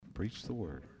preach the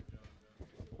word.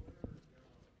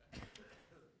 Thank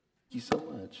you so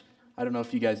much. I don't know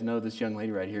if you guys know this young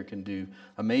lady right here can do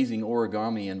amazing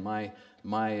origami, and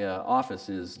my office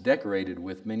is decorated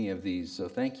with many of these. So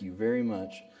thank you very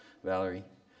much, Valerie.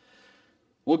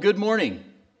 Well, good morning.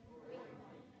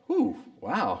 Whew,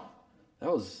 wow,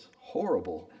 that was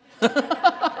horrible.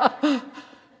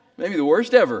 Maybe the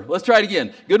worst ever. Let's try it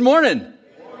again. Good morning.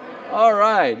 Good morning. All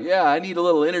right. Yeah, I need a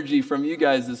little energy from you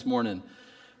guys this morning.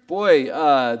 Boy,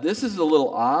 this is a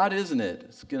little odd, isn't it?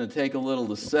 It's going to take a little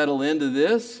to settle into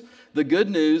this. The good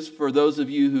news for those of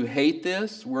you who hate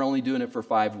this, we're only doing it for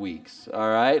 5 weeks, all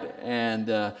right?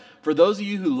 And for those of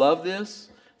you who love this,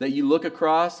 that you look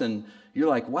across and you're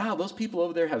like, wow, those people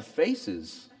over there have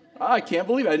faces. Oh, I can't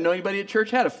believe it. I didn't know anybody at church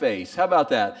had a face. How about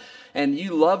that? And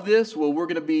you love this? Well, we're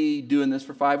going to be doing this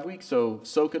for 5 weeks, so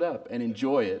soak it up and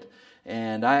enjoy it.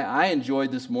 And I enjoyed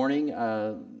this morning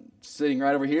sitting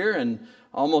right over here, and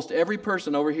almost every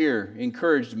person over here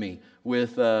encouraged me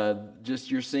with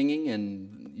just your singing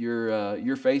and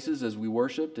your faces as we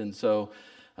worshiped. And so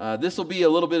this will be a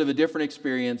little bit of a different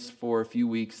experience for a few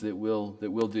weeks that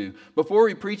we'll do. Before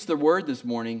we preach the word this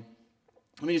morning,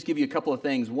 let me just give you a couple of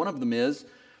things. One of them is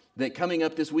that coming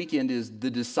up this weekend is the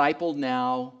Disciple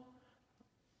Now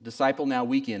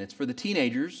weekend. It's for the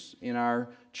teenagers in our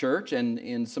church and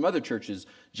in some other churches.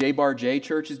 J Bar J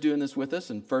Church is doing this with us,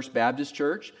 and First Baptist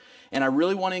Church. And I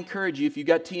really want to encourage you, if you've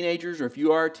got teenagers or if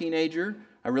you are a teenager,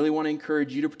 I really want to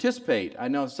encourage you to participate. I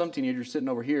know some teenagers sitting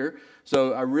over here,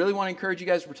 so I really want to encourage you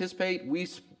guys to participate. We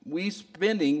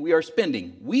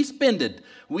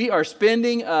are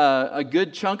spending a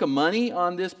good chunk of money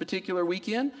on this particular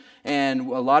weekend, and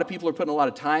a lot of people are putting a lot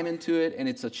of time into it, and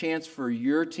it's a chance for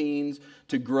your teens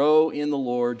to grow in the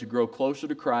Lord, to grow closer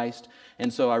to Christ.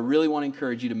 And so I really want to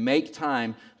encourage you to make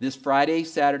time this Friday,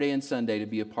 Saturday, and Sunday to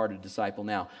be a part of Disciple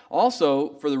Now.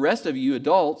 Also, for the rest of you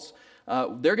adults,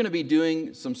 they're going to be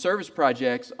doing some service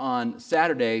projects on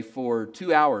Saturday for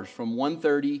 2 hours from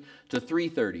 1:30 to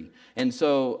 3:30. And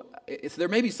so if there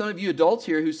may be some of you adults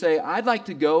here who say, I'd like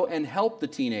to go and help the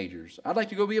teenagers. I'd like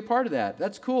to go be a part of that.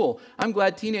 That's cool. I'm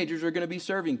glad teenagers are going to be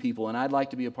serving people, and I'd like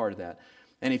to be a part of that.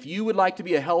 And if you would like to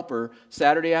be a helper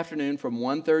Saturday afternoon from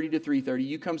 1:30 to 3:30,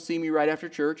 you come see me right after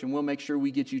church, and we'll make sure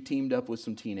we get you teamed up with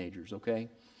some teenagers, okay?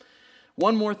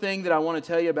 One more thing that I want to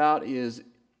tell you about is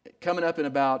coming up in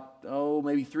about,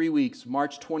 maybe 3 weeks,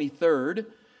 March 23rd,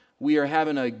 we are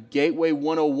having a Gateway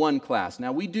 101 class.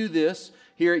 Now, we do this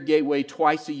here at Gateway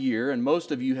twice a year, and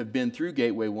most of you have been through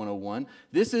Gateway 101.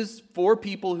 This is for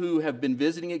people who have been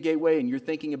visiting at Gateway and you're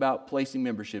thinking about placing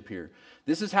membership here.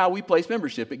 This is how we place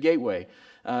membership at Gateway.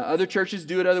 Other churches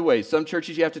do it other ways. Some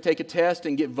churches you have to take a test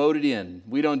and get voted in.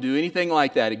 We don't do anything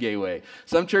like that at Gateway.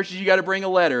 Some churches you got to bring a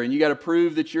letter and you got to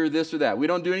prove that you're this or that. We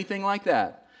don't do anything like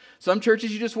that. Some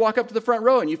churches you just walk up to the front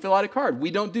row and you fill out a card. We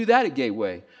don't do that at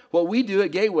Gateway. What we do at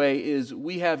Gateway is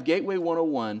we have Gateway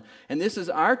 101, and this is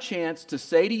our chance to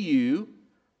say to you,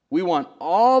 we want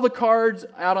all the cards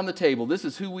out on the table. This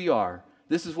is who we are.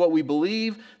 This is what we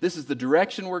believe. This is the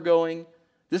direction we're going.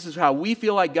 This is how we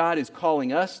feel like God is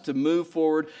calling us to move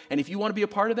forward. And if you want to be a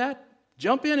part of that,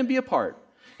 jump in and be a part.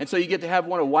 And so you get to have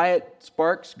one of Wyatt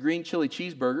Sparks' green chili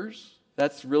cheeseburgers.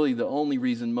 That's really the only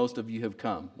reason most of you have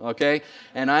come, okay?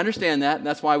 And I understand that, and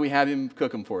that's why we have him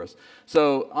cook them for us.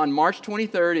 So on March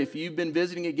 23rd, if you've been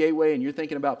visiting at Gateway and you're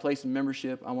thinking about placing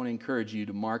membership, I want to encourage you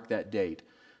to mark that date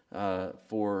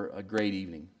for a great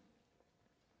evening.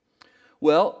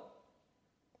 Well,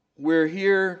 we're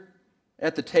here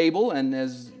at the table, and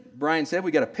as Brian said,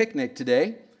 we got a picnic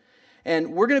today.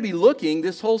 And we're going to be looking,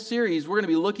 this whole series, we're going to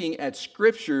be looking at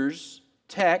scriptures,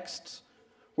 texts,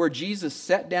 where Jesus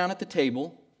sat down at the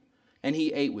table and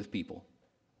he ate with people.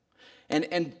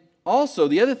 And also,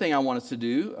 the other thing I want us to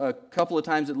do, a couple of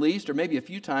times at least, or maybe a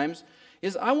few times,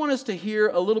 is I want us to hear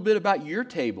a little bit about your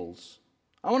tables.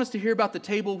 I want us to hear about the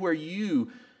table where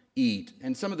you eat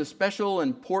and some of the special,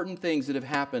 important things that have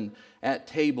happened at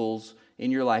tables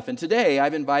in your life. And today,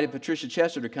 I've invited Patricia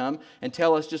Chester to come and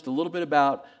tell us just a little bit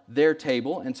about their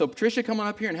table. And so, Patricia, come on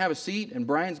up here and have a seat, and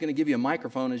Brian's going to give you a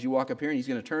microphone as you walk up here, and he's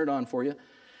going to turn it on for you.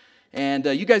 And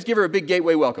you guys give her a big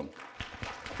Gateway welcome.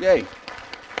 Yay.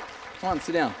 Come on,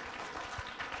 sit down.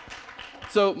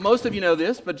 So most of you know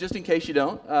this, but just in case you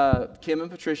don't, Kim and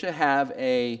Patricia have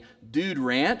a dude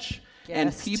ranch.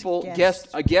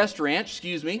 A guest ranch,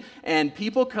 and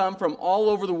people come from all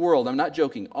over the world, I'm not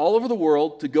joking, all over the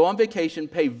world to go on vacation,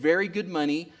 pay very good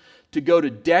money to go to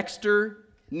Dexter,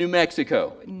 New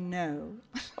Mexico. No.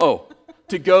 Oh,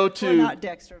 to go to well, not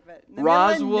Dexter, but the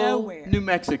Roswell, New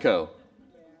Mexico.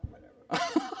 Yeah,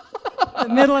 whatever.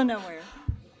 The middle of nowhere.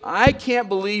 I can't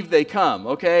believe they come,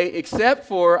 okay? Except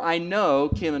for I know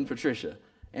Kim and Patricia.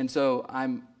 And so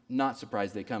I'm not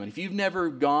surprised they come. And if you've never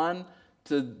gone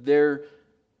to their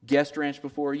guest ranch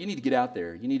before, you need to get out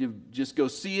there. You need to just go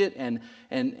see it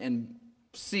and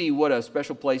see what a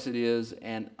special place it is.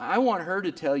 And I want her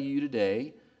to tell you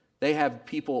today, they have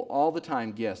people all the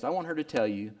time, guests. I want her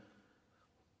to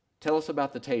tell us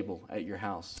about the table at your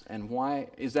house and why.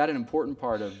 Is that an important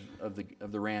part of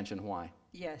the ranch, and why?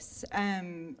 Yes.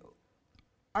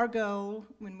 Our goal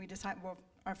when we decided, well,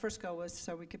 our first goal was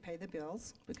so we could pay the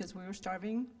bills because we were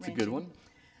starving. It's a good one.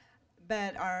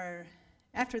 But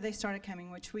after they started coming,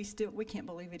 which we can't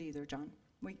believe it either, John.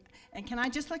 And can I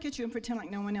just look at you and pretend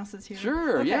like no one else is here?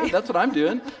 Sure, okay. Yeah, that's what I'm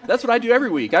doing. That's what I do every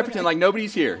week. I pretend like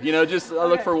nobody's here. Just I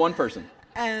look for one person.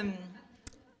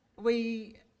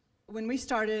 When we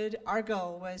started, our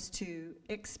goal was to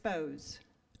expose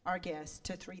our guests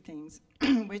to three things,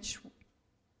 which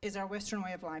is our Western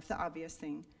way of life, the obvious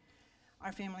thing,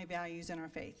 our family values and our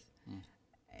faith.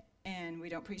 And we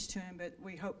don't preach to them, but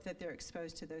we hope that they're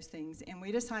exposed to those things. And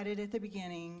we decided at the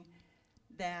beginning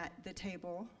that the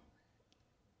table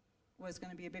was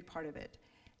going to be a big part of it.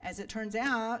 As it turns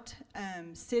out,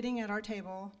 sitting at our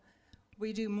table,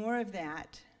 we do more of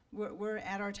that. We're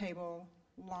at our table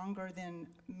longer than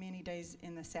many days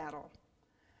in the saddle.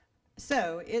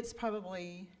 So it's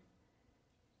probably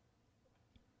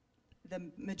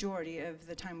the majority of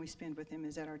the time we spend with them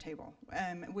is at our table.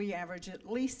 We average at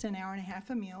least an hour and a half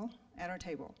a meal at our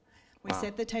table. We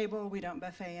set the table, we don't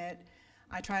buffet it.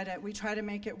 We try to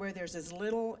make it where there's as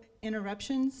little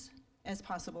interruptions as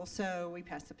possible. So we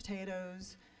pass the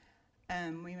potatoes.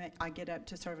 I get up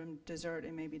to serve them dessert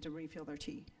and maybe to refill their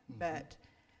tea. But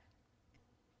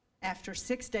after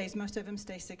 6 days, most of them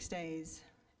stay 6 days.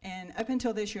 And up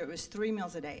until this year, it was 3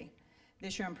 meals a day.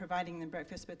 This year I'm providing them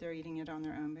breakfast, but they're eating it on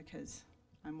their own because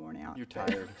I'm worn out. You're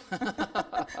tired.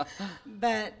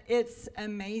 But it's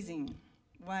amazing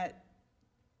what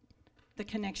the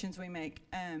connections we make.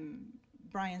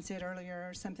 Brian said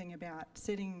earlier something about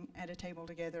sitting at a table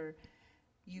together.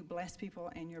 You bless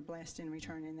people and you're blessed in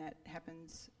return, and that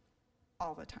happens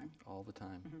all the time. All the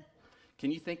time. Mm-hmm.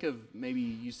 Can you think of maybe,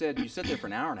 you sit there for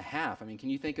an hour and a half. I mean,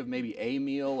 can you think of maybe a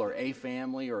meal or a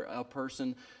family or a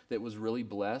person that was really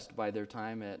blessed by their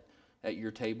time at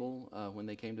your table when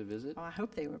they came to visit? Oh, I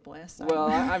hope they were blessed.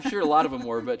 Well, I'm sure a lot of them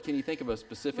were, but can you think of a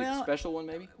specific special one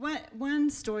maybe? One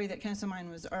story that comes to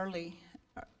mind was early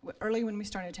when we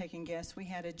started taking guests, we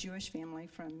had a Jewish family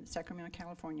from Sacramento,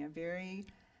 California, very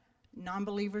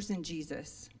non-believers in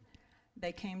Jesus.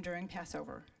 They came during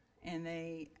Passover, and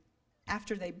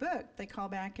after they booked, they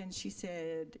called back and she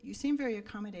said, "You seem very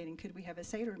accommodating. Could we have a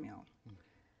Seder meal?"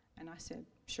 And I said,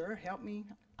 "Sure, help me.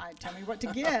 Tell me what to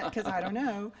get because I don't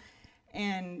know."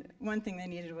 And one thing they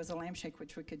needed was a lamb shank,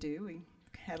 which we could do. We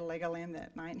had a leg of lamb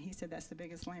that night, and he said that's the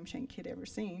biggest lamb shank he'd ever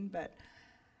seen. But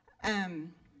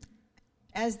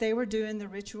as they were doing the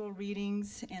ritual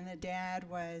readings and the dad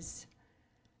was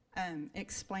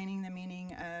explaining the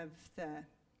meaning of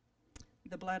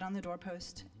the blood on the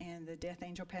doorpost and the death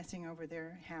angel passing over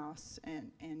their house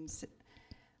and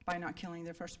by not killing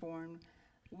their firstborn,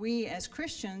 we as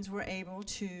Christians were able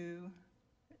to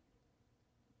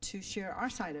share our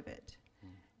side of it.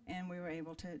 And we were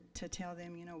able to tell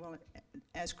them,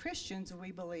 as Christians,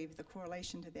 we believe the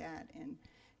correlation to that and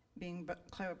being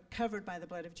covered by the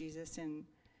blood of Jesus and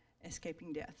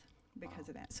escaping death because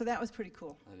of that. So that was pretty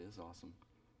cool. That is awesome.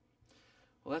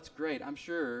 Well, that's great. I'm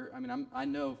sure, I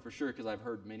know for sure because I've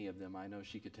heard many of them. I know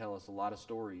she could tell us a lot of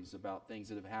stories about things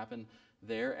that have happened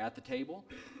there at the table,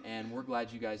 and we're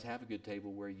glad you guys have a good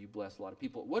table where you bless a lot of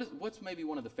people. What's maybe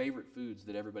one of the favorite foods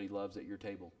that everybody loves at your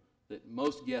table that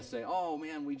most guests say, "Oh,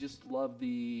 man, we just love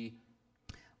the..."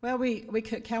 Well, we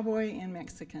cook cowboy and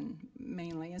Mexican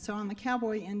mainly, and so on the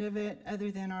cowboy end of it, other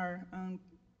than our own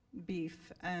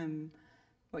beef,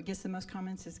 what gets the most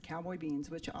comments is cowboy beans,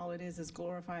 which all it is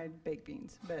glorified baked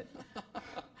beans. But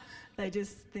they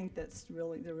just think that's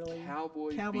really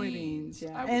cowboy beans.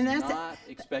 Yeah, I was not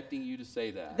expecting you to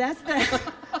say that. That's the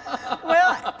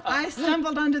well, I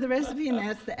stumbled onto the recipe, and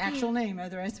that's the actual name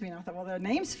of the recipe. And I thought, well, the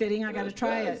name's fitting. I got to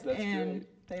try it, and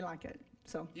great. They like it.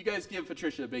 So you guys give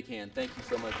Patricia a big hand. Thank you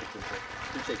so much, Patricia.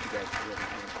 Appreciate you guys for letting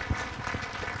me.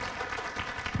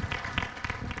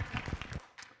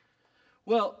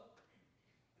 Well,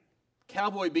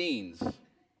 cowboy beans.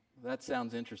 That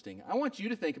sounds interesting. I want you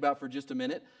to think about for just a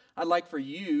minute. I'd like for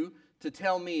you to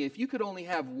tell me if you could only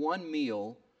have one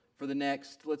meal for the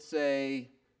next, let's say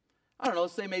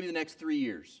maybe the next 3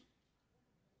 years.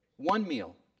 One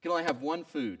meal. You can only have one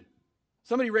food.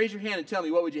 Somebody raise your hand and tell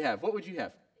me, what would you have? What would you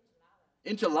have?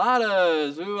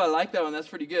 Enchiladas. Ooh, I like that one. That's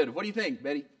pretty good. What do you think,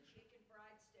 Betty?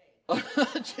 Chicken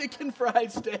fried steak. Chicken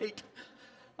fried steak.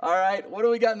 All right. What do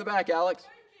we got in the back, Alex?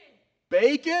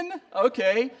 Bacon?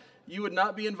 Okay. You would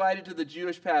not be invited to the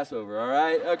Jewish Passover, all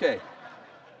right? Okay.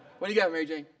 What do you got, Mary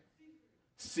Jane?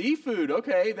 Seafood.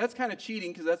 Okay. That's kind of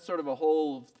cheating because that's sort of a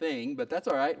whole thing, but that's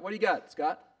all right. What do you got,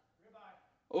 Scott?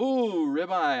 Ribeye. Ooh,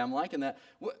 ribeye. I'm liking that.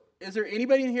 Is there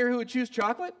anybody in here who would choose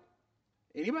chocolate?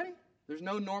 Anybody? There's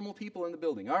no normal people in the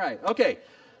building. All right. Okay.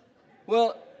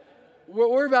 Well,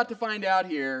 what we're about to find out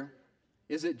here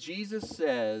is that Jesus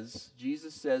says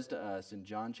to us in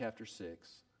John chapter 6,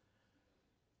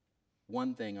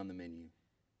 one thing on the menu.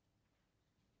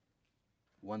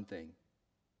 One thing.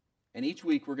 And each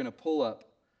week we're going to pull up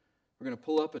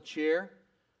a chair.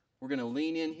 We're going to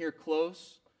lean in here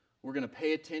close. We're going to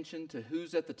pay attention to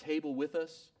who's at the table with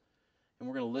us. And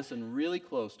we're going to listen really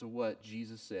close to what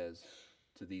Jesus says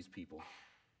to these people.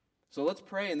 So let's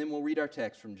pray, and then we'll read our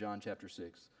text from John chapter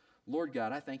 6. Lord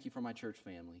God, I thank you for my church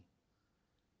family.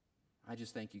 I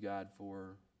just thank you, God,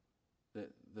 for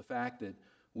the fact that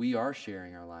we are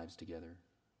sharing our lives together.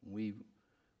 We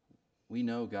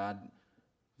know, God,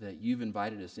 that you've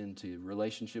invited us into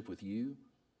relationship with you,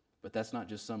 but that's not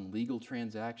just some legal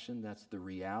transaction. That's the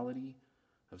reality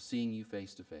of seeing you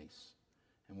face to face.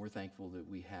 And we're thankful that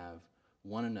we have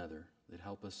one another that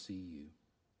help us see you.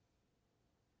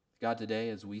 God, today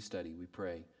as we study, we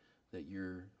pray that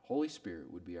your Holy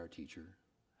Spirit would be our teacher.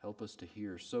 Help us to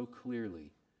hear so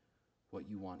clearly what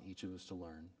you want each of us to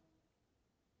learn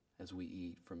as we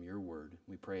eat from your word.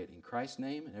 We pray it in Christ's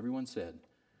name, and everyone said,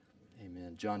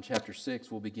 amen. John chapter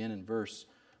 6, we'll begin in verse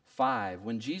 5.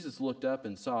 When Jesus looked up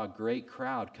and saw a great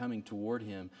crowd coming toward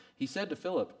him, he said to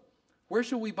Philip, "Where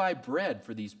shall we buy bread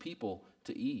for these people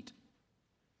to eat?"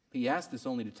 He asked this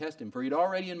only to test him, for he had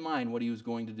already in mind what he was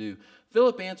going to do.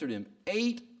 Philip answered him,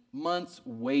 8 months'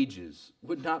 wages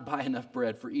would not buy enough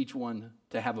bread for each one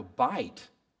to have a bite.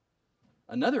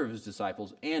 Another of his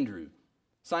disciples, Andrew,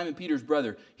 Simon Peter's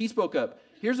brother, he spoke up,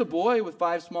 "Here's a boy with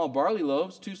 5 small barley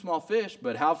loaves, 2 small fish,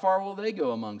 but how far will they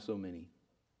go among so many?"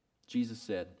 Jesus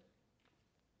said,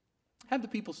 "Have the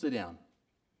people sit down."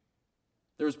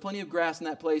 There was plenty of grass in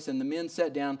that place, and the men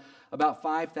sat down, about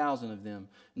 5,000 of them.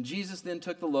 And Jesus then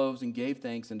took the loaves and gave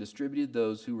thanks and distributed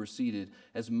those who were seated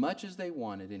as much as they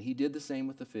wanted, and he did the same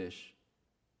with the fish.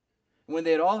 When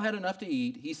they had all had enough to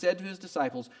eat, he said to his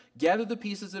disciples, "Gather the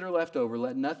pieces that are left over,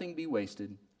 let nothing be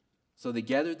wasted." So they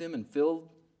gathered them and filled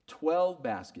 12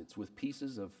 baskets with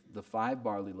pieces of the 5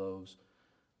 barley loaves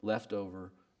left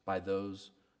over by those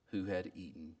who had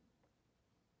eaten.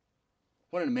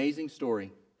 What an amazing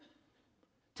story.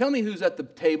 Tell me who's at the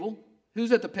table.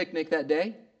 Who's at the picnic that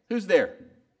day? Who's there?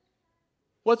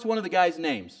 What's one of the guys'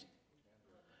 names?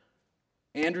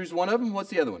 Andrew's one of them. What's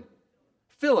the other one?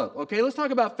 Philip. Okay, let's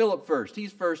talk about Philip first.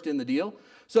 He's first in the deal.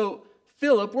 So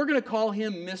Philip, we're going to call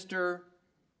him Mr.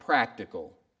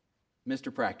 Practical.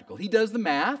 Mr. Practical. He does the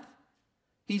math.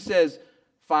 He says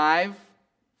 5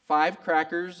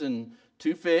 crackers and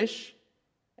 2 fish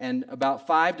and about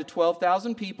 5 to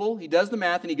 12,000 people. He does the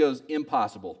math and he goes,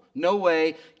 impossible. No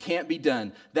way, can't be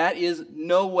done.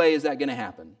 No way is that going to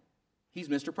happen. He's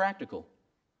Mr. Practical.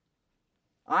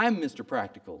 I'm Mr.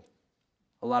 Practical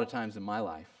a lot of times in my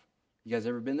life. You guys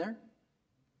ever been there?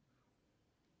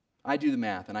 I do the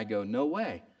math and I go, no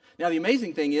way. Now the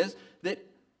amazing thing is that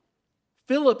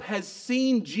Philip has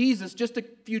seen Jesus just a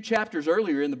few chapters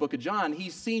earlier in the book of John.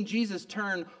 He's seen Jesus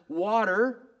turn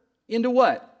water into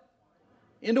what?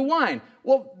 Into wine.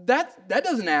 Well, that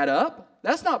doesn't add up.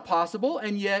 That's not possible.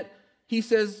 And yet he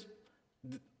says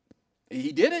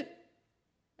he did it.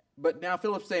 But now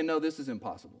Philip's saying, no, this is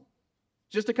impossible.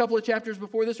 Just a couple of chapters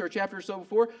before this, or a chapter or so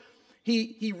before,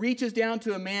 he reaches down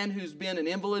to a man who's been an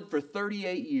invalid for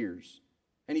 38 years.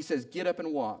 And he says, get up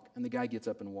and walk. And the guy gets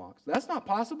up and walks. That's not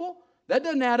possible. That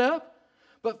doesn't add up.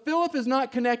 But Philip is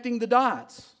not connecting the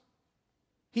dots.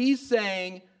 He's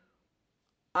saying,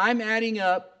 I'm adding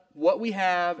up what we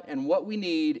have and what we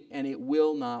need, and it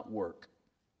will not work.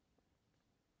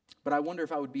 But I wonder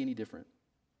if I would be any different.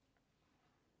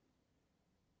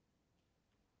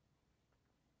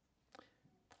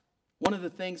 One of the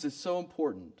things that's so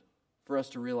important for us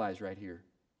to realize right here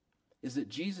is that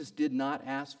Jesus did not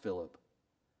ask Philip,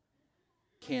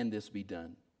 can this be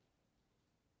done?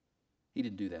 He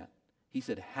didn't do that. He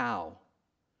said, how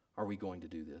are we going to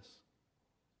do this?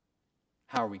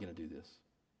 How are we going to do this?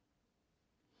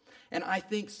 And I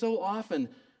think so often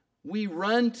we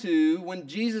run to, when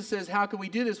Jesus says, how can we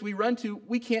do this? We run to,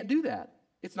 we can't do that.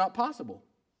 It's not possible.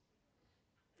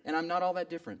 And I'm not all that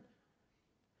different.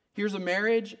 Here's a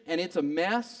marriage, and it's a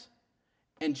mess.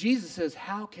 And Jesus says,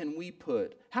 how can we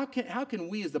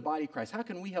as the body of Christ, how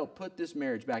can we help put this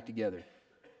marriage back together?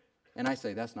 And I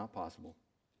say, that's not possible.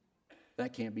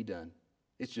 That can't be done.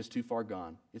 It's just too far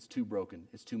gone. It's too broken.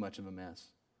 It's too much of a mess.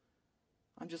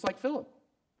 I'm just like Philip.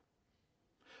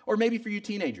 Or maybe for you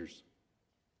teenagers.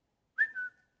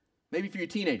 Maybe for you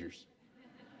teenagers.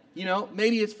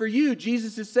 Maybe it's for you.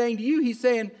 Jesus is saying to you, he's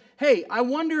saying, hey, I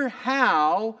wonder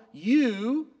how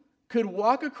you could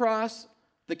walk across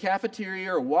the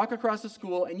cafeteria or walk across the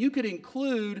school and you could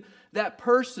include that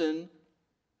person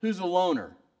who's a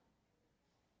loner.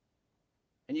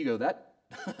 And you go, that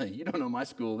you don't know my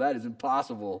school. That is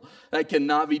impossible. That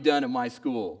cannot be done at my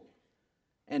school.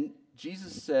 And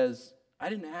Jesus says, I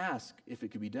didn't ask if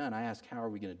it could be done. I asked, how are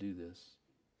we going to do this?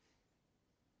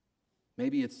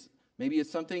 Maybe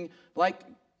it's something like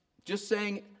just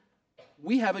saying,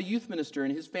 we have a youth minister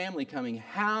and his family coming.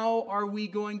 How are we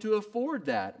going to afford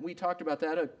that? We talked about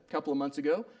that a couple of months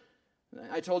ago.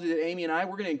 I told you that Amy and I,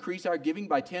 we're going to increase our giving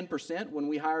by 10% when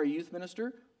we hire a youth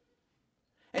minister.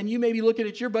 And you may be looking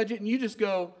at your budget and you just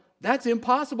go, that's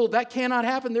impossible. That cannot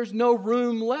happen. There's no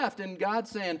room left. And God's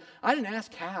saying, I didn't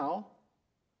ask how.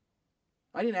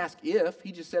 I didn't ask if.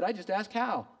 He just said, I just asked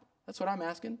how. That's what I'm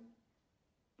asking.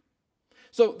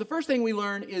 So the first thing we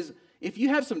learn is if you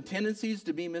have some tendencies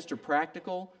to be Mr.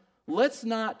 Practical, let's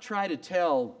not try to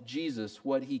tell Jesus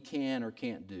what he can or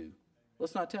can't do.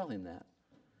 Let's not tell him that.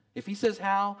 If he says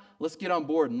how, let's get on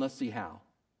board and let's see how.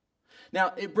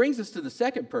 Now, it brings us to the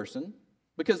second person,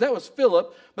 because that was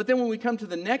Philip, but then when we come to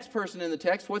the next person in the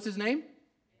text, what's his name?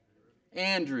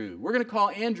 Andrew. We're going to call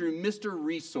Andrew Mr.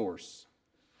 Resource,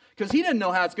 because he doesn't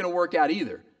know how it's going to work out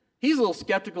either. He's a little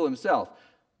skeptical himself,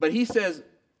 but he says,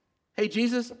 hey,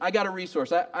 Jesus, I got a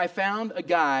resource. I found a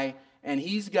guy, and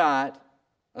he's got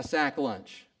a sack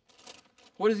lunch.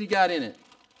 What has he got in it?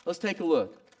 Let's take a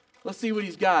look. Let's see what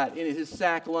he's got in his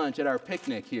sack lunch at our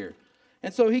picnic here.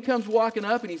 And so he comes walking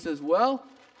up, and he says, well,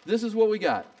 this is what we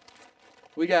got.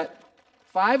 We got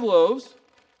 5 loaves,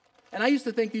 and I used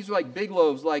to think these were like big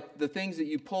loaves, like the things that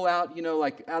you pull out,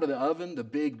 like out of the oven, the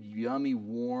big, yummy,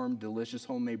 warm, delicious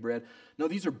homemade bread. No,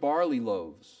 these are barley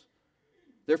loaves.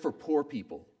 They're for poor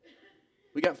people.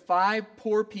 We got 5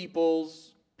 poor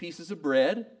people's pieces of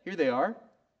bread. Here they are.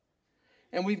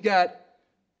 And we've got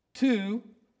 2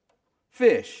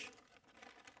 fish.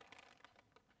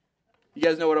 You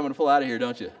guys know what I'm going to pull out of here,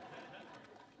 don't you?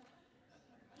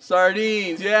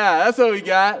 Sardines. Yeah, that's what we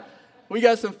got. We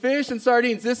got some fish and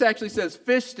sardines. This actually says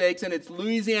fish steaks, and it's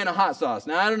Louisiana hot sauce.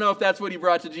 Now, I don't know if that's what he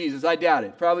brought to Jesus. I doubt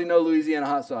it. Probably no Louisiana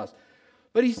hot sauce.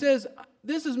 But he says,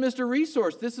 this is Mr.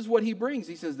 Resource. This is what he brings.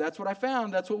 He says, that's what I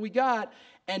found. That's what we got.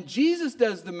 And Jesus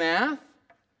does the math,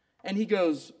 and he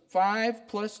goes, 5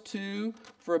 plus 2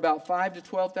 for about 5,000 to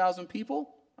 12,000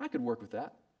 people. I could work with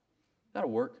that.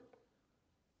 That'll work.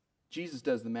 Jesus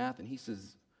does the math, and he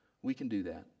says, we can do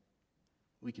that.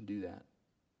 We can do that.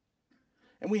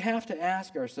 And we have to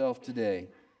ask ourselves today,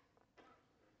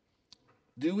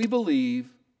 do we believe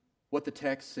what the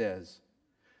text says?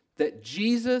 That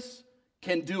Jesus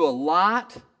can do a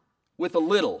lot with a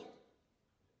little.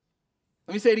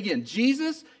 Let me say it again.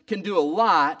 Jesus can do a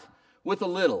lot with a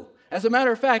little. As a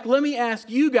matter of fact, let me ask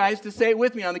you guys to say it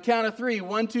with me on the count of 3.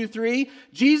 1, 2, 3.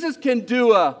 Jesus can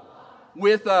do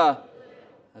with a.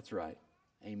 That's right.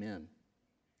 Amen.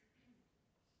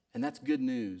 And that's good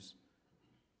news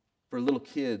for little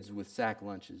kids with sack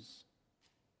lunches.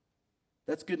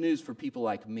 That's good news for people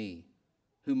like me,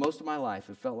 who most of my life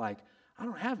have felt like, I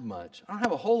don't have much. I don't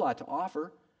have a whole lot to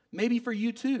offer. Maybe for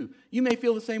you too. You may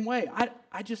feel the same way.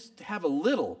 I just have a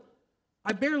little.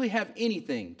 I barely have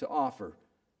anything to offer.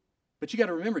 But you got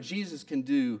to remember, Jesus can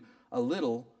do a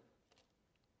little.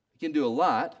 He can do a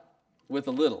lot with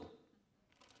a little.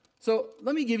 So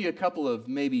let me give you a couple of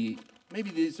maybe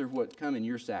these are what come in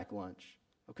your sack lunch.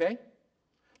 Okay?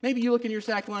 Maybe you look in your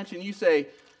sack lunch and you say,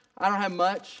 I don't have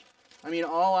much. I mean,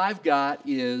 all I've got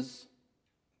is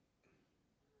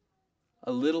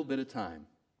a little bit of time.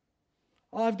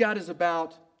 All I've got is I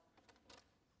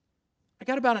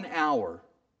got about an hour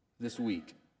this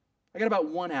week. I got about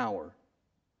 1 hour.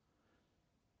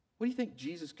 What do you think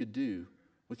Jesus could do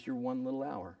with your 1 little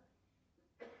hour?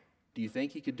 Do you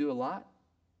think he could do a lot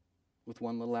with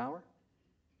 1 little hour?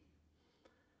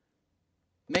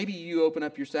 Maybe you open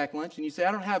up your sack lunch and you say,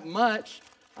 I don't have much.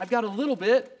 I've got a little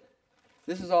bit.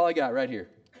 This is all I got right here.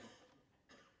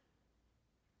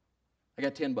 I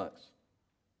got $10.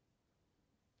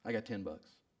 I got $10.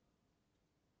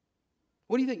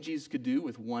 What do you think Jesus could do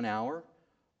with 1 hour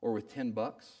or with $10?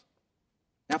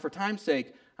 Now, for time's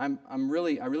sake, I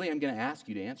really am going to ask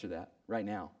you to answer that right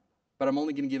now. But I'm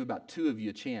only going to give about 2 of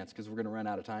you a chance because we're going to run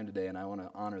out of time today, and I want to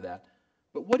honor that.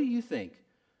 But what do you think?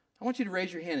 I want you to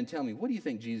raise your hand and tell me, what do you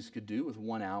think Jesus could do with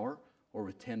 1 hour or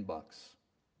with $10?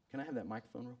 Can I have that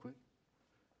microphone real quick?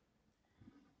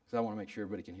 Because I want to make sure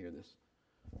everybody can hear this.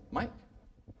 Mike,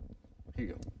 here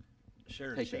you go.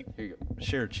 Share a Take cheap, that. Here you go.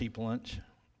 share a cheap lunch.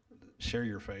 Share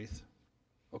your faith.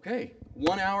 Okay,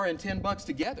 1 hour and $10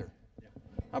 together.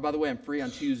 Oh, by the way, I'm free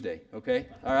on Tuesday, okay?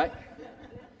 All right?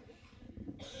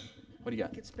 What do you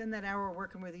got? You could spend that hour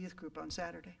working with a youth group on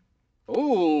Saturday.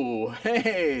 Oh,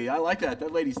 hey, I like that.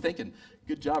 That lady's thinking.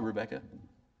 Good job, Rebecca.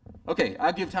 Okay,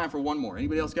 I'll give time for one more.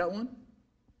 Anybody else got one?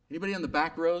 Anybody in the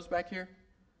back rows back here?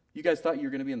 You guys thought you were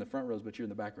going to be in the front rows, but you're in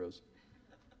the back rows.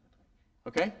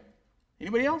 Okay?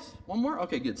 Anybody else? One more?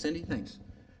 Okay, good. Cindy, thanks.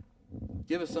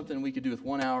 Give us something we could do with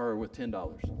 1 hour or with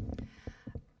 $10.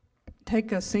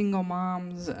 Take a single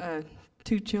mom's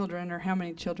 2 children or how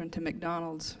many children to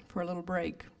McDonald's for a little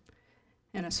break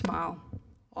and a smile.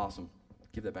 Awesome.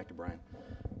 Give that back to Brian.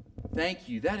 Thank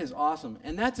you. That is awesome.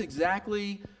 And that's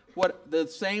exactly what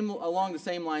along the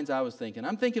same lines I was thinking.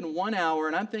 I'm thinking 1 hour,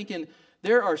 and I'm thinking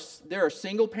there are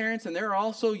single parents, and there are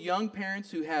also young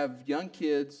parents who have young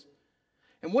kids.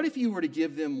 And what if you were to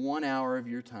give them 1 hour of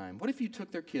your time? What if you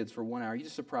took their kids for 1 hour? You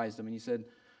just surprised them and you said,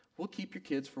 we'll keep your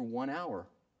kids for 1 hour.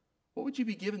 What would you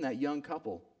be giving that young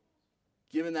couple?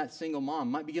 Giving that single mom.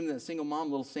 Might be giving that single mom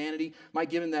a little sanity. Might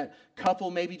giving that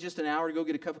couple maybe just an hour to go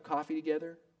get a cup of coffee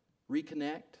together.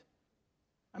 Reconnect.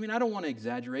 I mean, I don't want to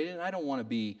exaggerate it, and I don't want to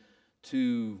be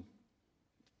too,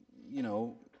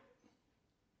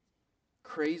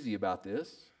 crazy about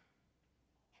this.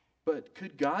 But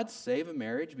could God save a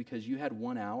marriage because you had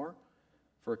 1 hour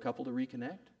for a couple to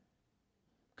reconnect?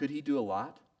 Could He do a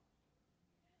lot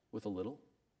with a little?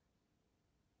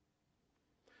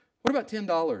 What about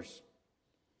 $10?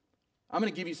 I'm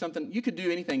going to give you something. You could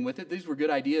do anything with it. These were good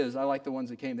ideas. I like the ones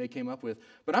they came up with.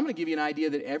 But I'm going to give you an idea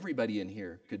that everybody in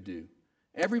here could do.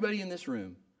 Everybody in this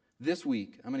room, this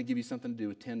week, I'm going to give you something to do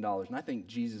with $10. And I think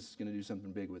Jesus is going to do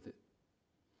something big with it.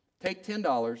 Take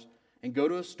 $10 and go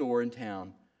to a store in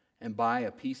town and buy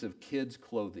a piece of kids'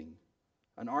 clothing.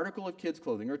 An article of kids'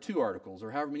 clothing, or 2 articles,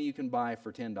 or however many you can buy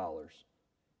for $10.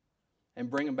 And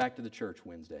bring them back to the church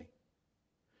Wednesday.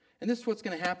 And this is what's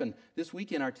going to happen. This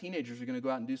weekend, our teenagers are going to go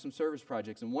out and do some service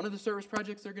projects. And one of the service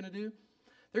projects they're going to do,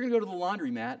 they're going to go to the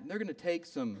laundromat, and they're going to take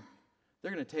some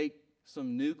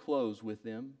new clothes with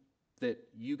them that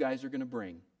you guys are going to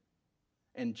bring.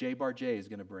 And J Bar J is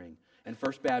going to bring. And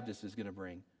First Baptist is going to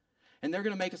bring. And they're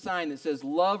going to make a sign that says,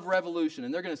 Love Revolution.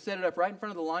 And they're going to set it up right in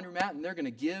front of the laundromat, and they're going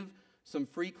to give some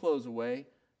free clothes away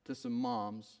to some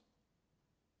moms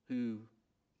who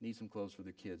need some clothes for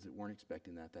their kids that weren't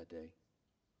expecting that day.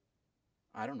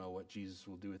 I don't know what Jesus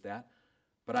will do with that,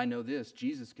 but I know this: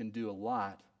 Jesus can do a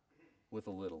lot with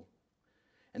a little.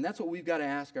 And that's what we've got to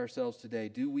ask ourselves today.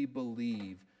 Do we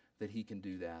believe that He can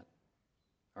do that?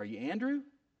 Are you Andrew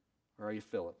or are you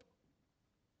Philip?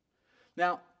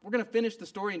 Now, we're going to finish the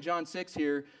story in John 6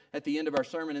 here at the end of our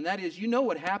sermon, and that is, you know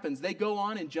what happens. They go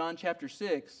on in John chapter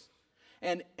 6,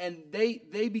 and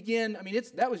they begin,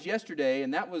 that was yesterday,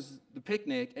 and that was the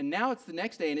picnic, and now it's the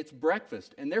next day, and it's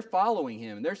breakfast, and they're following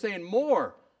Him, and they're saying,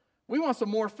 more. We want some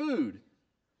more food.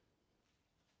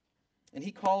 And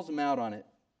He calls them out on it.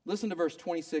 Listen to verse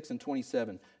 26 and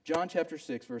 27. John chapter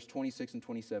 6, verse 26 and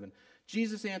 27.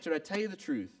 Jesus answered, I tell you the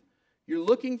truth. You're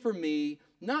looking for me,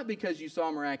 not because you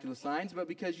saw miraculous signs, but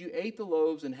because you ate the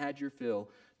loaves and had your fill.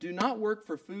 Do not work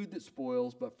for food that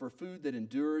spoils, but for food that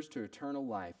endures to eternal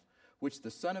life, which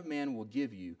the Son of Man will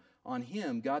give you. On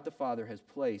Him, God the Father has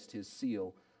placed His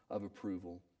seal of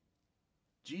approval.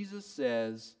 Jesus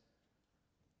says,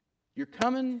 you're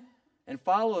coming and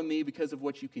following me because of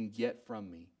what you can get from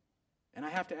me. And I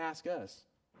have to ask us,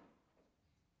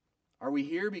 are we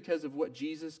here because of what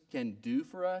Jesus can do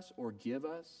for us or give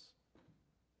us?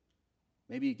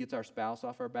 Maybe it gets our spouse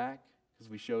off our back because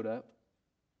we showed up.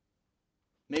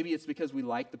 Maybe it's because we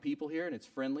like the people here and it's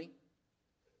friendly.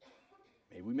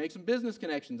 Maybe we make some business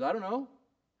connections. I don't know.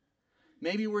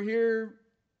 Maybe we're here.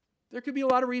 There could be a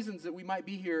lot of reasons that we might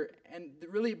be here. And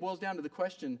really it boils down to the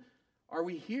question, are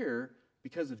we here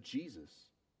because of Jesus?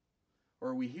 Or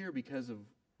are we here because of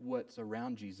what's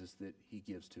around Jesus that He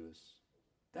gives to us?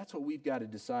 That's what we've got to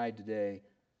decide today.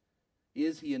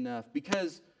 Is He enough?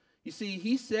 Because, you see,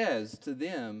 He says to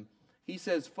them, He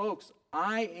says, folks,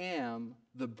 I am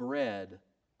the bread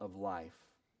of life.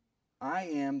 I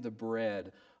am the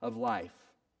bread of life.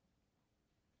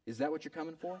 Is that what you're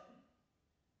coming for?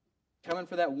 Coming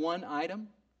for that one item?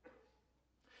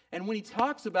 And when He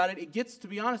talks about it, it gets, to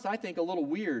be honest, I think a little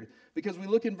weird, because we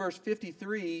look in verse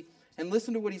 53 and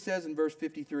listen to what He says in verse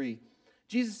 53.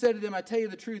 Jesus said to them, I tell you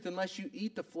the truth, unless you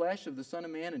eat the flesh of the Son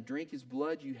of Man and drink his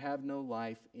blood, you have no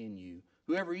life in you.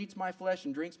 Whoever eats my flesh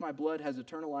and drinks my blood has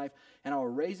eternal life, and I will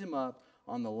raise him up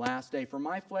on the last day. For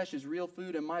my flesh is real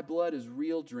food, and my blood is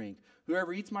real drink.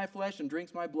 Whoever eats my flesh and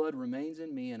drinks my blood remains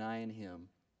in me, and I in him.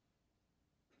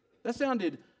 That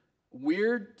sounded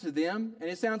weird to them, and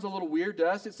it sounds a little weird to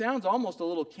us. It sounds almost a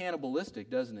little cannibalistic,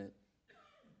 doesn't it?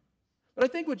 But I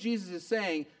think what Jesus is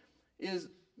saying is,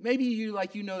 maybe you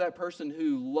know that person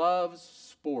who loves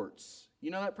sports. You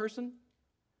know that person?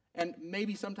 And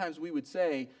maybe sometimes we would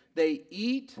say they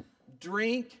eat,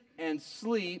 drink, and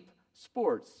sleep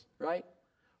sports, right?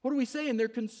 What are we saying? They're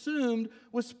consumed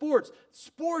with sports.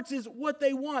 Sports is what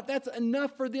they want. That's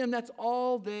enough for them. That's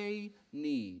all they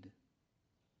need.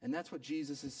 And that's what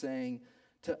Jesus is saying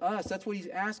to us. That's what he's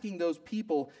asking those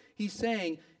people. He's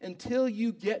saying, until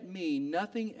you get me,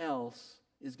 nothing else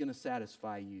is going to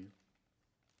satisfy you.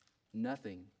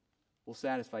 Nothing will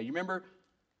satisfy you. You remember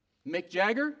Mick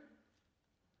Jagger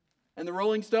and the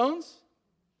Rolling Stones?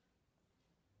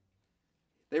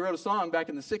 They wrote a song back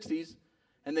in the 60s,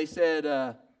 and they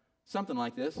said something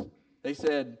like this. They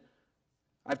said,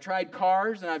 I've tried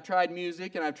cars, and I've tried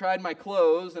music, and I've tried my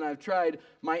clothes, and I've tried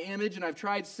my image, and I've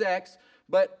tried sex,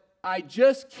 but I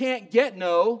just can't get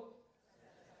no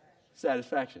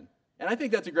satisfaction. And I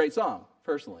think that's a great song,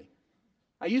 personally.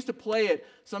 I used to play it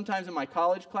sometimes in my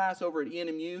college class over at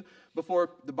ENMU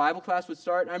before the Bible class would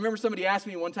start. And I remember somebody asked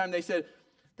me one time, they said,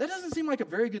 that doesn't seem like a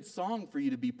very good song for you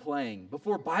to be playing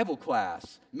before Bible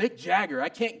class. Mick Jagger, I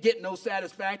can't get no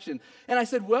satisfaction. And I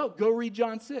said, well, go read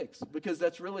John 6, because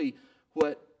that's really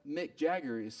what Mick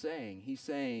Jagger is saying. He's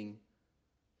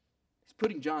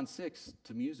putting John 6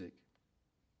 to music.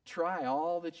 Try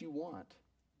all that you want.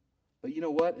 But you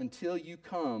know what? Until you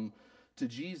come to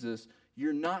Jesus,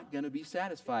 you're not going to be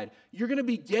satisfied. You're going to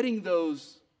be getting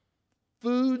those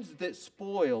foods that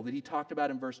spoil that he talked about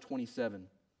in verse 27.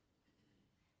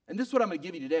 And this is what I'm going to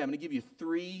give you today. I'm going to give you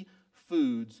 3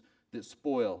 foods that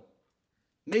spoil.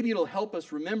 Maybe it'll help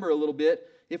us remember a little bit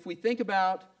if we think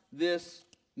about this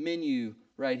menu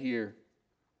right here.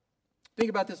 Think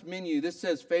about this menu. This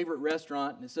says favorite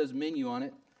restaurant, and it says menu on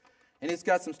it. And it's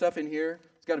got some stuff in here.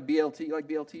 It's got a BLT. You like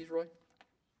BLTs, Roy?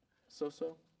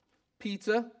 So-so.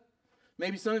 Pizza.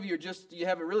 Maybe some of you you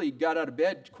haven't really got out of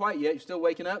bed quite yet. You're still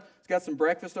waking up. It's got some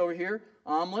breakfast over here.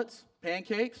 Omelets,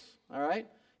 pancakes, all right?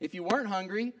 If you weren't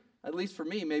hungry, at least for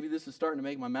me, maybe this is starting to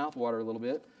make my mouth water a little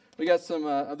bit. We got some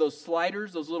of those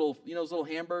sliders, those little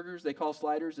hamburgers they call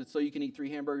sliders. It's so you can eat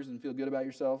 3 hamburgers and feel good about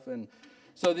yourself. And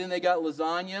so then they got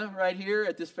lasagna right here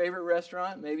at this favorite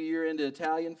restaurant. Maybe you're into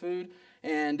Italian food.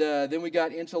 And then we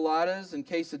got enchiladas and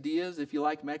quesadillas if you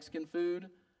like Mexican food.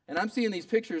 And I'm seeing these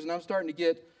pictures and I'm starting to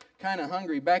get kind of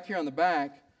hungry. Back here on the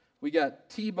back, we got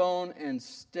T-bone and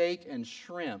steak and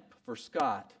shrimp for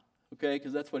Scott, okay,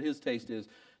 because that's what his taste is.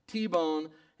 T-bone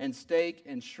and steak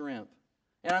and shrimp.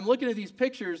 And I'm looking at these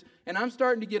pictures and I'm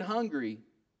starting to get hungry.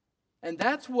 And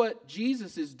that's what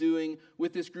Jesus is doing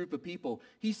with this group of people.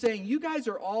 He's saying, you guys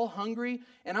are all hungry,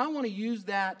 and I want to use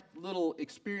that little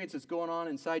experience that's going on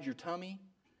inside your tummy,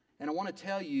 and I want to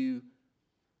tell you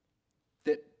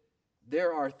that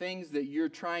there are things that you're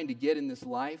trying to get in this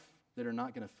life that are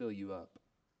not going to fill you up.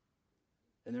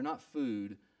 And they're not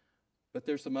food, but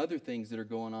there's some other things that are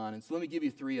going on. And so let me give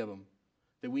you 3 of them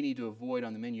that we need to avoid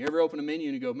on the menu. You ever open a menu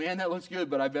and you go, man, that looks good,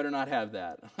 but I better not have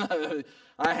that.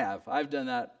 I have. I've done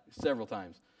that several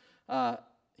times.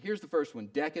 Here's the first one,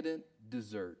 decadent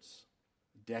desserts.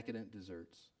 Decadent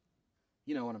desserts.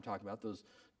 You know what I'm talking about, those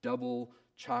double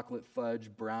chocolate fudge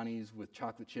brownies with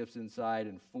chocolate chips inside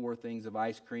and 4 things of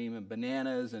ice cream and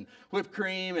bananas and whipped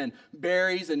cream and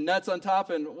berries and nuts on top.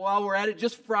 And while we're at it,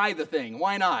 just fry the thing.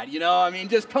 Why not?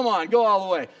 Just come on, go all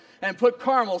the way. And put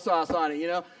caramel sauce on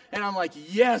it, And I'm like,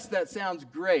 yes, that sounds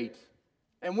great.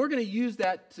 And we're going to use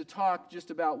that to talk just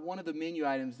about one of the menu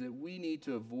items that we need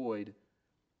to avoid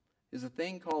is a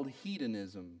thing called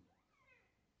hedonism.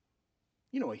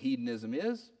 You know what hedonism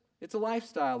is. It's a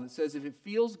lifestyle that says if it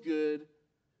feels good,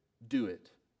 do it.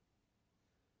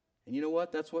 And you know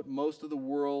what? That's what most of the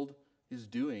world is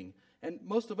doing. And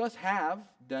most of us have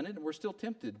done it, and we're still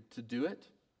tempted to do it.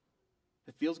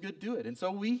 If it feels good, do it. And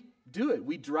so we do it.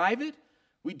 We drive it.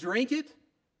 We drink it.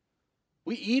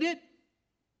 We eat it.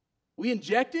 We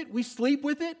inject it. We sleep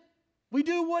with it. We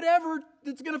do whatever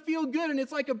that's going to feel good. And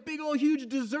it's like a big old huge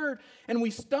dessert. And we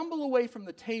stumble away from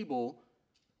the table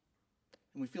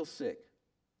and we feel sick.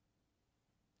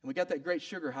 And we got that great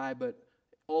sugar high, but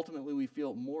ultimately we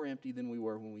feel more empty than we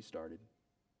were when we started.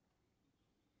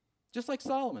 Just like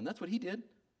Solomon, that's what he did.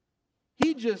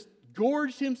 He just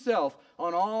gorged himself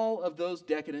on all of those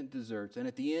decadent desserts. And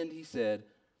at the end he said,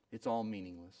 it's all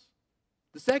meaningless.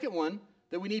 The second one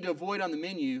that we need to avoid on the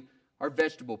menu are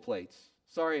vegetable plates.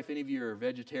 Sorry if any of you are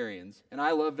vegetarians. And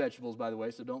I love vegetables, by the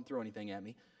way, so don't throw anything at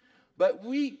me. But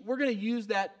we're going to use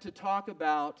that to talk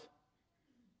about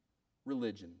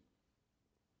religion.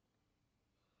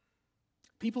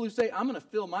 People who say, I'm going to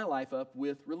fill my life up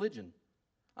with religion.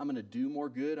 I'm going to do more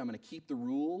good. I'm going to keep the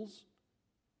rules.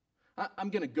 I'm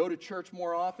going to go to church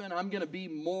more often. I'm going to be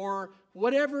more,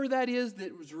 whatever that is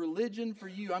that was religion for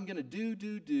you, I'm going to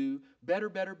do, better,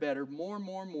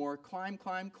 more, climb.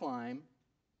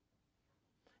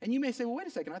 And you may say, well, wait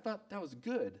a second, I thought that was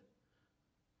good.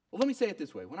 Well, let me say it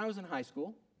this way. When I was in high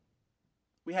school,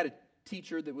 we had a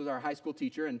teacher that was our high school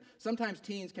teacher, and sometimes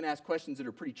teens can ask questions that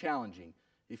are pretty challenging.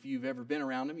 If you've ever been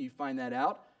around him, you find that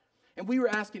out. And we were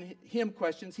asking him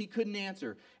questions he couldn't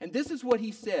answer. And this is what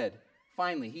he said,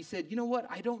 finally. He said, you know what,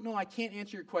 I don't know, I can't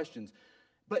answer your questions.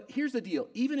 But here's the deal.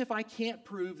 Even if I can't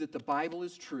prove that the Bible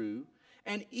is true,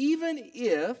 and even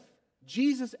if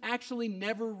Jesus actually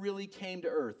never really came to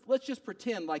earth, let's just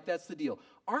pretend like that's the deal.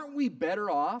 Aren't we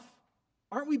better off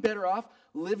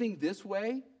living this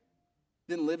way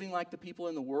than living like the people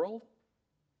in the world?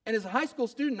 And as a high school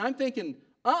student, I'm thinking,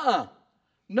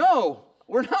 no,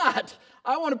 we're not.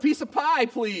 I want a piece of pie,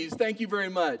 please. Thank you very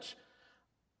much.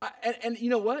 And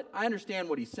you know what? I understand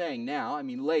what he's saying now. I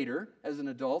mean, later, as an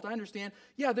adult, I understand,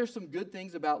 yeah, there's some good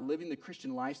things about living the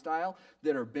Christian lifestyle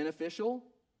that are beneficial.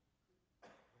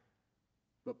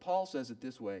 But Paul says it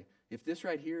this way. If this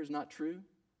right here is not true,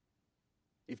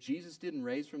 if Jesus didn't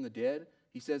raise from the dead,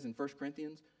 he says in 1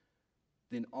 Corinthians,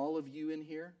 then all of you in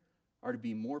here are to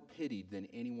be more pitied than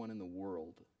anyone in the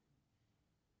world.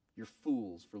 You're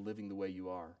fools for living the way you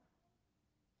are.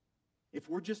 If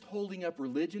we're just holding up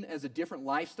religion as a different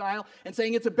lifestyle and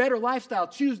saying it's a better lifestyle,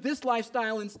 choose this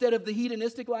lifestyle instead of the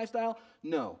hedonistic lifestyle,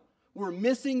 no. We're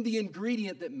missing the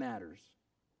ingredient that matters.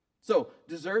 So,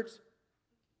 desserts,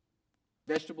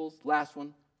 vegetables, last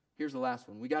one. Here's the last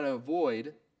one. We got to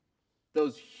avoid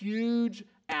those huge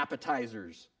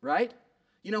appetizers, right?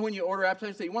 You know when you order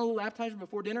appetizers, say, you want a little appetizer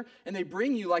before dinner? And they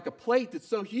bring you like a plate that's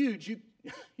so huge,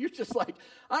 you're just like,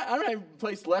 I don't have a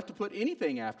place left to put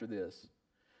anything after this.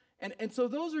 And so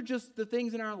those are just the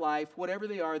things in our life, whatever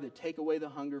they are, that take away the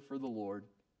hunger for the Lord.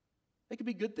 They could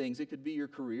be good things. It could be your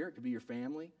career. It could be your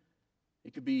family.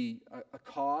 It could be a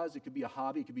cause. It could be a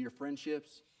hobby. It could be your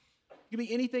friendships. It could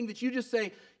be anything that you just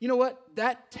say, you know what,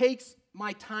 that takes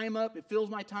my time up. It fills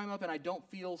my time up and I don't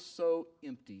feel so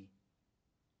empty.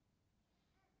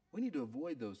 We need to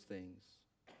avoid those things.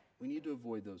 We need to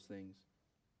avoid those things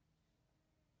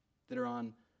that are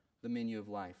on the menu of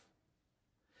life.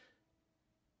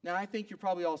 Now, I think you're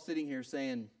probably all sitting here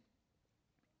saying,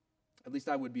 at least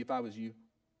I would be if I was you,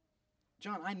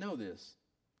 John, I know this.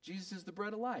 Jesus is the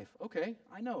bread of life. Okay,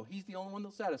 I know. He's the only one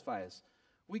that'll satisfy us.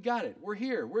 We got it. We're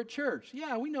here. We're at church.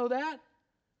 Yeah, we know that.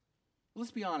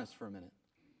 Let's be honest for a minute.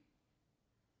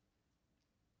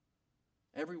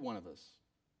 Every one of us,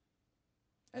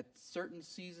 at certain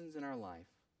seasons in our life,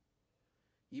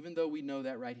 even though we know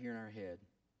that right here in our head,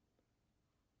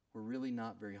 we're really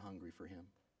not very hungry for Him.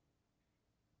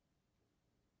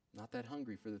 Not that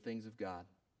hungry for the things of God.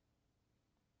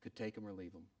 Could take them or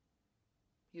leave them.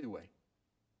 Either way.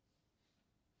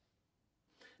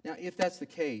 Now, if that's the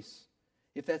case,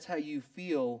 if that's how you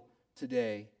feel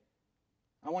today,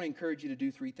 I want to encourage you to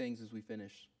do 3 things as we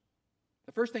finish.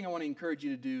 The first thing I want to encourage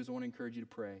you to do is I want to encourage you to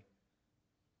pray.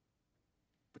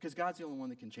 Because God's the only one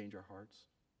that can change our hearts.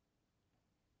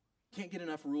 Can't get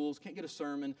enough rules, can't get a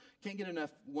sermon, can't get enough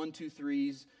 1, 2,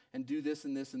 3s, and do this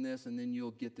and this and this, and then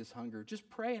you'll get this hunger. Just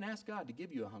pray and ask God to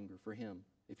give you a hunger for Him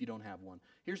if you don't have one.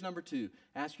 Here's number 2.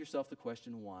 Ask yourself the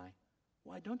question, why?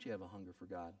 Why don't you have a hunger for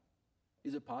God?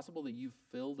 Is it possible that you've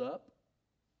filled up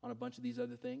on a bunch of these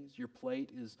other things? Your plate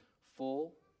is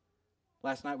full.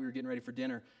 Last night we were getting ready for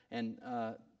dinner, and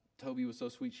Toby was so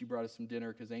sweet, she brought us some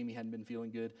dinner because Amy hadn't been feeling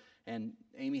good. And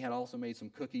Amy had also made some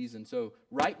cookies. And so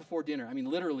right before dinner, I mean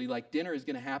literally like dinner is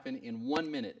going to happen in 1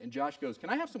 minute. And Josh goes,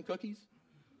 can I have some cookies?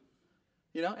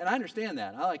 You know, and I understand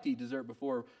that. I like to eat dessert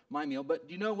before my meal. But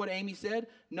do you know what Amy said?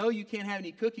 No, you can't have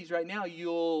any cookies right now.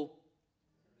 You'll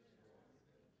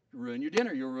ruin your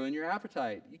dinner. You'll ruin your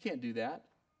appetite. You can't do that.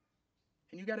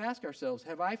 And you've got to ask ourselves,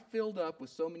 have I filled up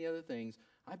with so many other things,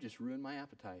 I've just ruined my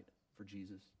appetite for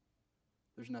Jesus?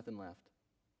 There's nothing left.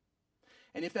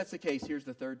 And if that's the case, here's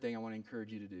the third thing I want to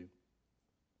encourage you to do.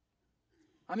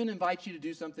 I'm going to invite you to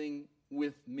do something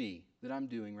with me that I'm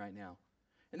doing right now.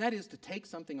 And that is to take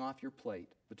something off your plate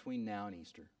between now and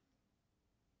Easter.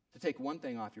 To take one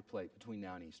thing off your plate between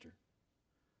now and Easter.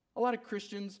 A lot of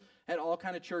Christians at all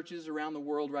kind of churches around the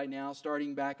world right now,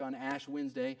 starting back on Ash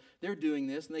Wednesday, they're doing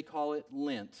this, and they call it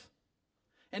Lent.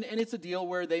 And it's a deal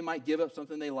where they might give up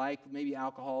something they like, maybe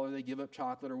alcohol, or they give up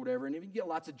chocolate or whatever, and you get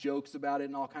lots of jokes about it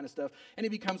and all kind of stuff, and it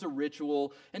becomes a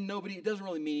ritual, and it doesn't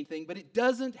really mean anything, but it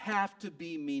doesn't have to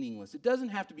be meaningless. It doesn't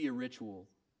have to be a ritual.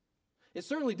 It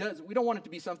certainly does. We don't want it to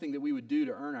be something that we would do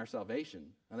to earn our salvation.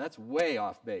 Now, that's way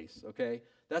off base, okay?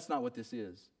 That's not what this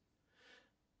is.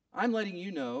 I'm letting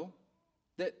you know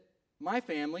that my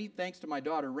family, thanks to my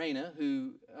daughter, Raina,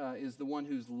 who is the one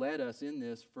who's led us in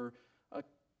this for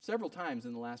several times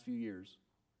in the last few years,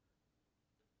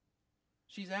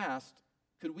 she's asked,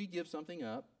 could we give something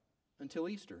up until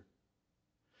Easter?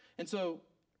 And so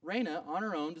Raina, on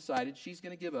her own, decided she's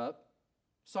going to give up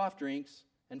soft drinks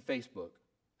and Facebook.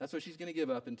 That's what she's going to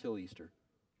give up until Easter.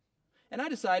 And I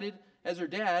decided, as her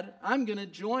dad, I'm going to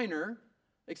join her,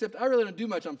 except I really don't do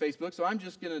much on Facebook, so I'm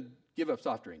just going to give up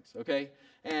soft drinks, okay?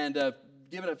 And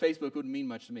giving up Facebook wouldn't mean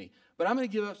much to me. But I'm going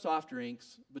to give up soft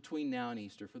drinks between now and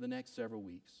Easter for the next several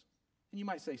weeks. And you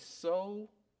might say, so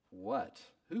what?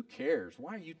 Who cares?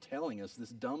 Why are you telling us this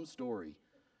dumb story?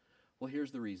 Well,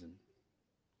 here's the reason.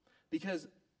 Because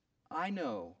I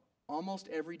know almost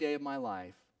every day of my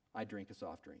life, I drink a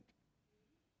soft drink.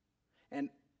 And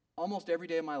almost every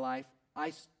day of my life,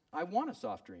 I want a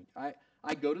soft drink.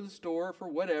 I go to the store for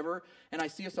whatever, and I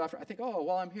see a soft drink. I think, oh,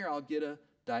 while I'm here, I'll get a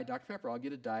Diet Dr. Pepper. I'll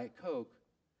get a Diet Coke.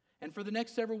 And for the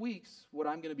next several weeks, what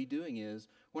I'm going to be doing is,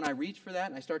 when I reach for that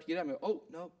and I start to get it, I'm going to go, oh,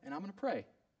 no, and I'm going to pray.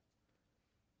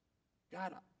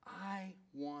 God, I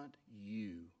want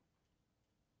you.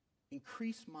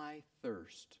 Increase my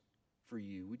thirst for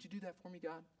you. Would you do that for me,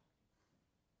 God?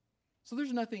 So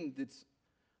there's nothing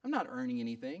I'm not earning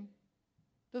anything.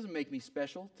 It doesn't make me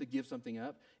special to give something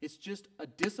up. It's just a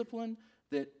discipline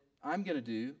that I'm going to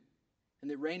do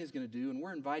and that Rain is going to do, and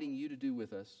we're inviting you to do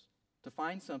with us, to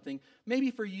find something. Maybe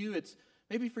for you it's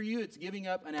giving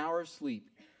up an hour of sleep.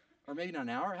 Or maybe not an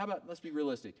hour. How about, let's be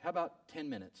realistic, how about 10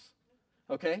 minutes?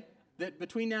 Okay? That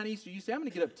between now and Easter, you say, I'm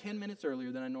going to get up 10 minutes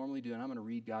earlier than I normally do, and I'm going to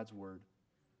read God's Word.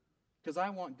 Because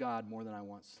I want God more than I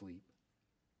want sleep.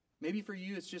 Maybe for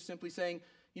you it's just simply saying,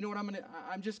 you know what, I'm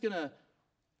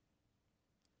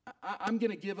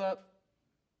going to give up.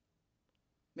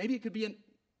 Maybe it could be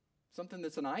something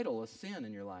that's an idol, a sin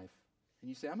in your life. And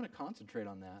you say, I'm going to concentrate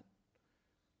on that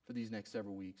for these next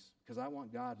several weeks because I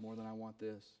want God more than I want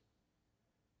this.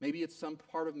 Maybe it's some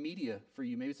part of media for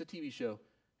you. Maybe it's a TV show,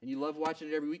 and you love watching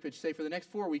it every week, but you say, for the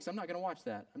next 4 weeks, I'm not going to watch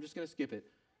that. I'm just going to skip it.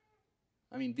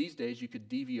 I mean, these days you could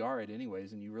DVR it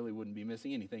anyways, and you really wouldn't be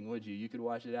missing anything, would you? You could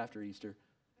watch it after Easter.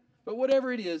 But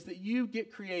whatever it is, that you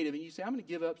get creative, and you say, I'm going to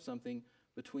give up something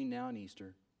between now and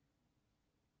Easter.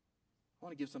 I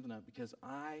want to give something up because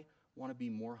I want to be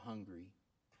more hungry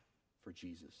for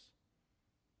Jesus.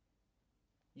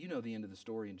 You know the end of the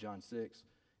story in John 6.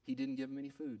 He didn't give them any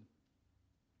food.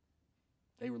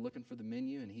 They were looking for the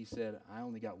menu, and he said, I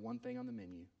only got one thing on the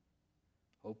menu.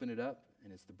 Open it up,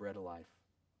 and it's the bread of life.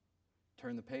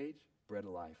 Turn the page, bread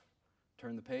of life.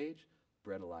 Turn the page,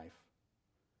 bread of life.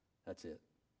 That's it.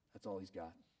 That's all he's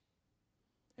got.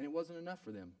 And it wasn't enough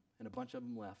for them, and a bunch of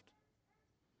them left.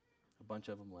 A bunch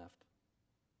of them left.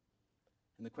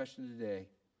 And the question today,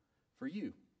 for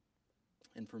you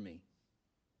and for me,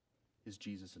 is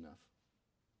Jesus enough?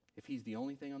 If he's the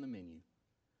only thing on the menu,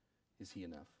 is he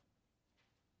enough?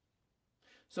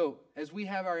 So, as we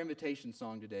have our invitation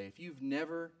song today, if you've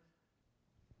never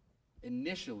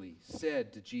initially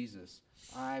said to Jesus,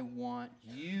 I want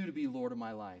you to be Lord of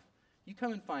my life, you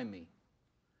come and find me.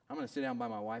 I'm going to sit down by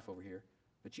my wife over here,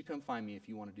 but you come find me if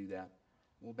you want to do that.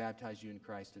 We'll baptize you in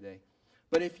Christ today.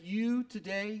 But if you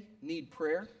today need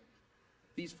prayer,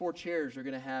 these 4 chairs are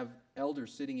going to have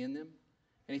elders sitting in them.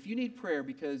 And if you need prayer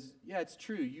because, yeah, it's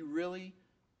true, you really,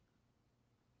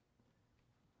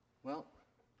 well,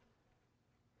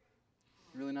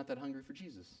 you're really not that hungry for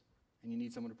Jesus, and you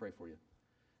need someone to pray for you.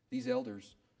 These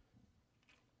elders,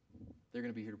 they're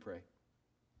going to be here to pray.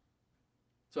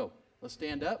 So, let's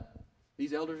stand up.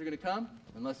 These elders are going to come,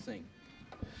 and let's sing.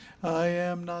 I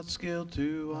am not skilled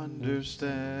to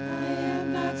understand. I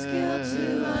am not skilled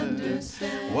to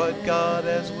understand what God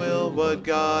has willed, what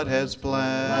God has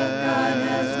planned. What God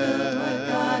has willed, what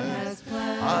God has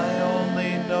planned. I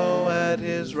only know at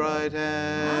his right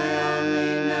hand. I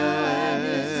only know at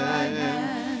his right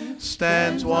hand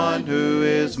Stands one who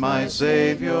is my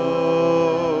Savior.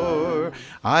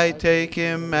 I take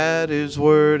him at his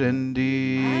word and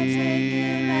deed.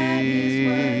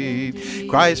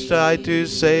 Christ died to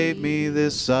save me,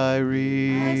 this I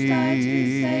Christ died to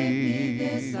save me, read.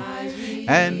 this I read.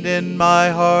 And in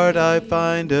my heart I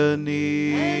find a And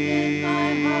in my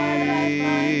heart I find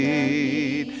a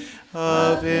need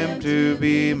of Him to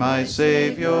be my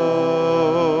Savior,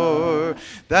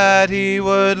 that He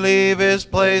would leave His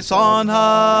place on high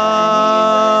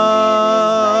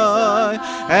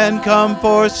and come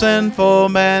for sinful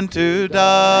man to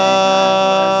die.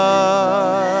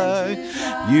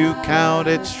 You count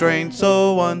it strange,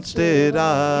 so once did I,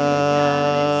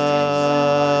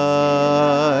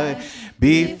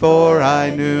 before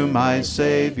I knew my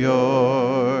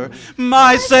Savior.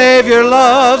 My Savior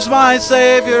loves, my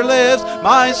Savior lives,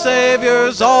 my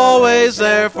Savior's always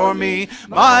there for me.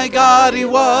 My God He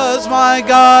was, my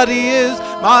God He is,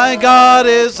 my God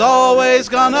is always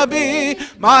gonna be.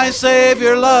 My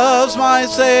Savior loves, my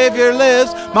Savior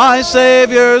lives, my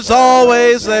Savior's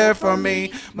always there for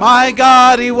me. My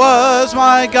God He was,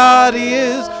 my God He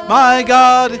is, my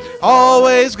God is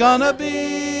always gonna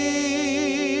be.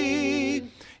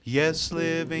 Yes,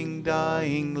 living,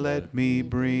 dying, let me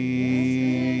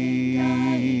bring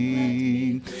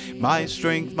my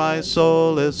strength, my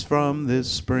soul is from this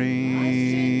spring,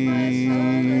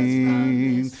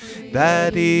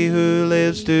 that He who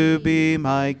lives to be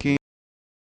my King